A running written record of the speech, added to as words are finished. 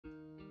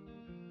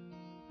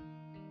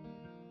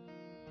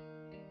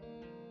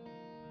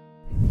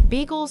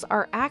Beagles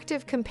are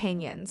active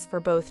companions for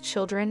both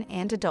children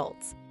and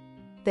adults.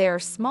 They are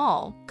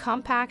small,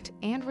 compact,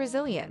 and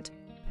resilient.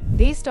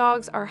 These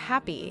dogs are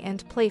happy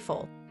and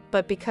playful,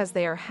 but because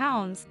they are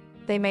hounds,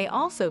 they may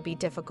also be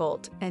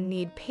difficult and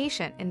need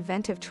patient,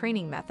 inventive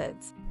training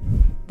methods.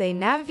 They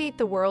navigate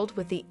the world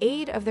with the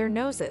aid of their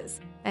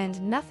noses,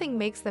 and nothing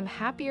makes them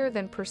happier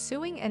than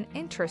pursuing an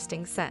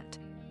interesting scent.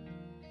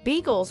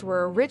 Beagles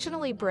were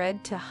originally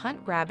bred to hunt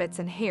rabbits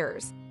and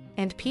hares,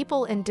 and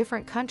people in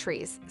different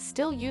countries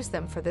still use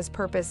them for this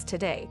purpose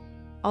today,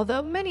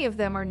 although many of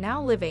them are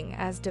now living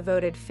as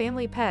devoted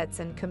family pets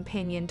and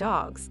companion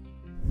dogs.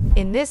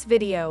 In this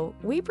video,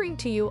 we bring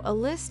to you a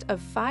list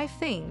of 5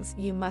 things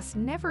you must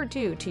never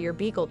do to your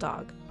Beagle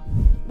dog.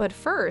 But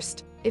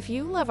first, if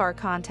you love our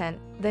content,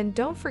 then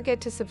don't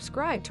forget to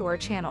subscribe to our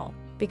channel,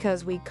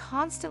 because we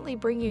constantly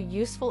bring you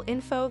useful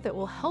info that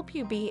will help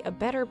you be a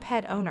better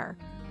pet owner.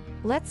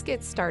 Let's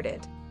get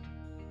started.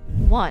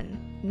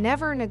 1.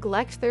 Never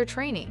neglect their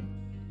training.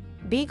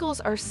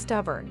 Beagles are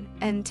stubborn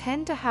and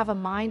tend to have a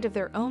mind of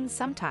their own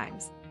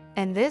sometimes,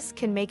 and this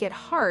can make it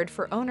hard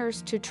for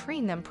owners to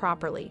train them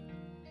properly.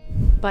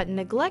 But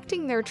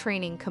neglecting their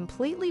training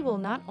completely will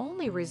not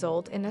only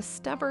result in a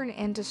stubborn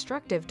and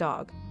destructive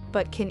dog,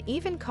 but can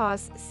even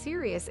cause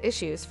serious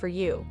issues for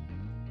you.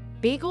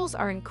 Beagles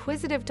are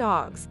inquisitive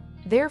dogs,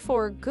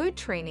 therefore good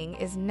training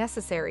is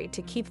necessary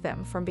to keep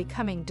them from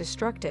becoming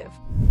destructive.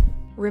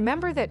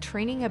 Remember that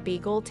training a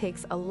Beagle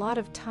takes a lot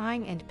of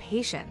time and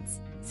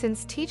patience,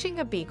 since teaching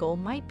a Beagle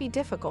might be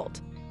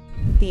difficult.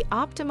 The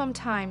optimum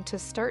time to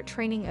start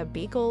training a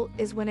Beagle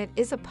is when it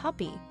is a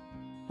puppy.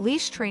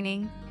 Leash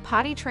training,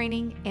 potty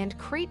training, and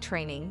crate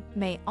training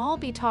may all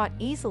be taught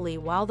easily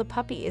while the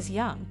puppy is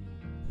young.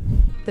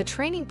 The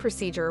training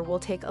procedure will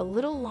take a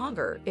little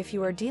longer if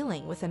you are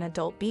dealing with an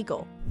adult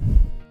Beagle.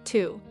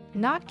 2.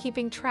 Not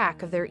keeping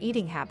track of their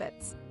eating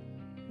habits.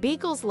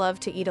 Beagles love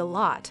to eat a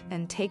lot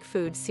and take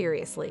food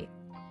seriously.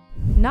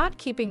 Not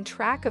keeping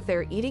track of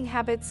their eating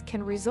habits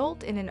can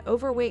result in an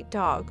overweight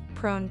dog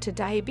prone to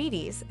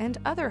diabetes and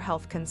other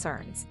health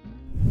concerns.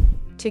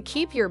 To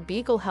keep your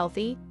Beagle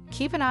healthy,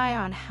 keep an eye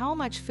on how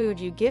much food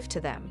you give to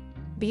them.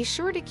 Be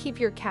sure to keep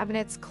your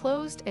cabinets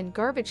closed and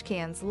garbage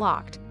cans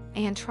locked,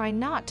 and try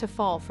not to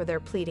fall for their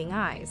pleading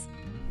eyes.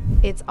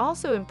 It's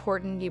also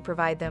important you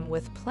provide them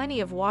with plenty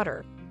of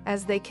water,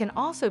 as they can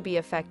also be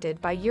affected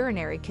by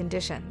urinary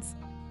conditions.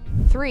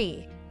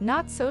 3.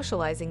 Not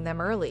socializing them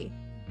early.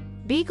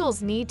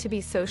 Beagles need to be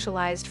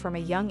socialized from a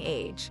young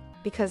age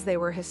because they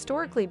were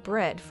historically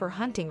bred for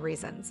hunting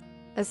reasons,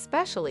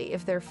 especially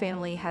if their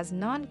family has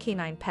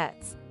non-canine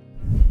pets.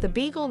 The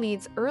Beagle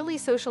needs early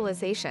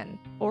socialization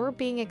or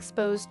being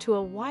exposed to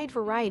a wide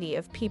variety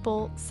of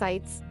people,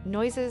 sights,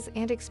 noises,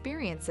 and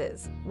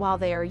experiences while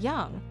they are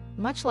young,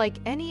 much like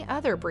any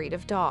other breed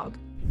of dog.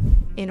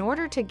 In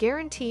order to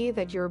guarantee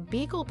that your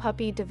Beagle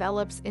puppy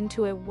develops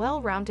into a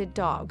well-rounded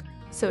dog,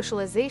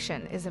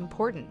 socialization is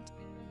important.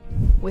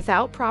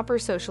 Without proper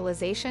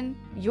socialization,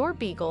 your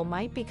Beagle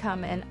might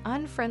become an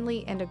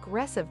unfriendly and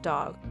aggressive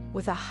dog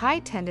with a high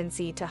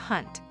tendency to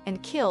hunt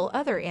and kill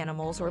other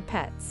animals or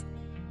pets.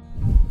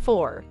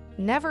 4.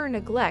 Never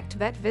neglect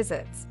vet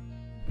visits.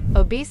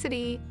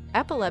 Obesity,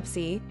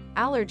 epilepsy,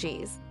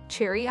 allergies,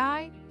 cherry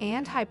eye,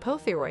 and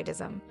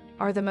hypothyroidism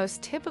are the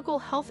most typical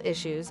health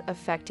issues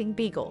affecting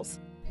Beagles.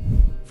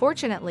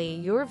 Fortunately,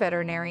 your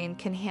veterinarian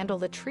can handle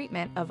the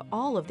treatment of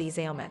all of these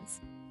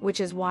ailments,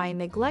 which is why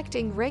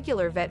neglecting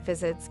regular vet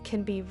visits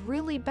can be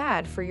really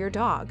bad for your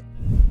dog.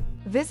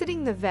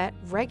 Visiting the vet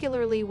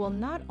regularly will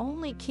not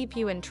only keep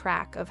you in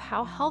track of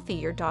how healthy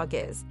your dog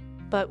is,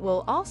 but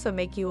will also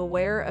make you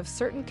aware of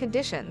certain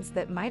conditions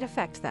that might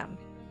affect them.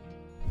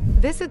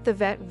 Visit the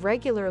vet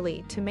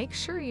regularly to make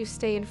sure you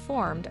stay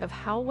informed of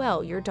how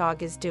well your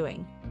dog is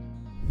doing.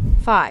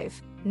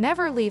 5.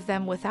 Never leave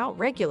them without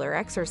regular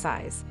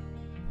exercise.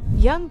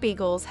 Young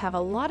Beagles have a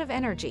lot of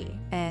energy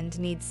and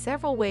need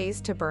several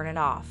ways to burn it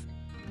off.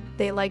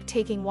 They like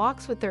taking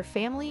walks with their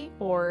family,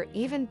 or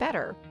even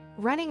better,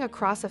 running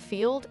across a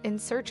field in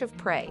search of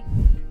prey.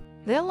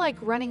 They'll like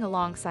running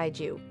alongside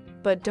you,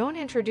 but don't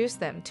introduce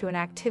them to an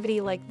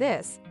activity like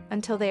this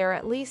until they are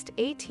at least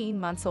 18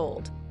 months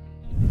old.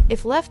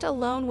 If left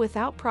alone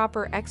without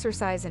proper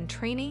exercise and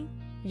training,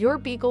 your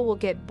Beagle will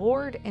get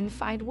bored and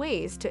find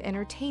ways to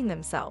entertain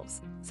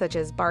themselves, such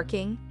as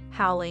barking,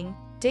 howling,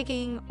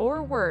 digging,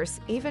 or worse,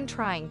 even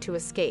trying to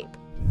escape.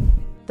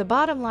 The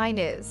bottom line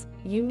is,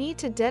 you need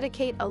to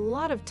dedicate a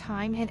lot of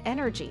time and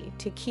energy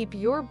to keep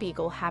your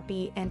Beagle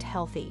happy and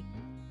healthy.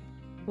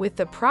 With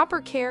the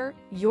proper care,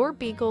 your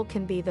Beagle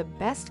can be the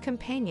best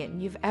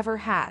companion you've ever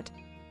had.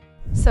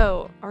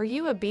 So, are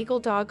you a Beagle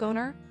dog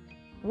owner?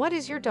 What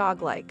is your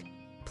dog like?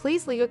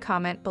 Please leave a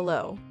comment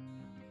below.